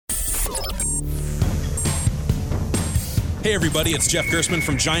Hey everybody, it's Jeff Gersman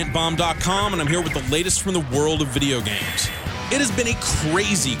from GiantBomb.com, and I'm here with the latest from the world of video games. It has been a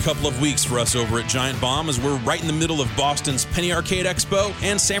crazy couple of weeks for us over at Giant Bomb as we're right in the middle of Boston's Penny Arcade Expo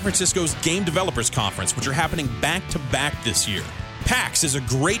and San Francisco's Game Developers Conference, which are happening back-to-back this year. PAX is a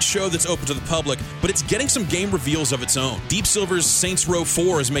great show that's open to the public, but it's getting some game reveals of its own. Deep Silver's Saints Row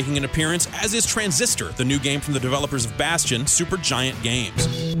 4 is making an appearance, as is Transistor, the new game from the developers of Bastion, Supergiant Games.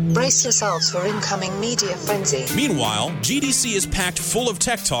 Brace yourselves for incoming media frenzy. Meanwhile, GDC is packed full of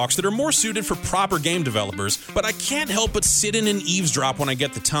tech talks that are more suited for proper game developers, but I can't help but sit in and eavesdrop when I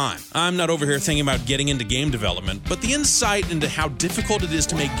get the time. I'm not over here thinking about getting into game development, but the insight into how difficult it is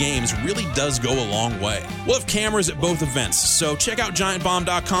to make games really does go a long way. We'll have cameras at both events, so check out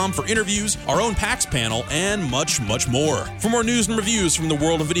GiantBomb.com for interviews, our own PAX panel, and much, much more. For more news and reviews from the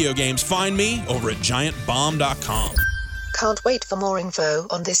world of video games, find me over at GiantBomb.com. Can't wait for more info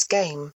on this game.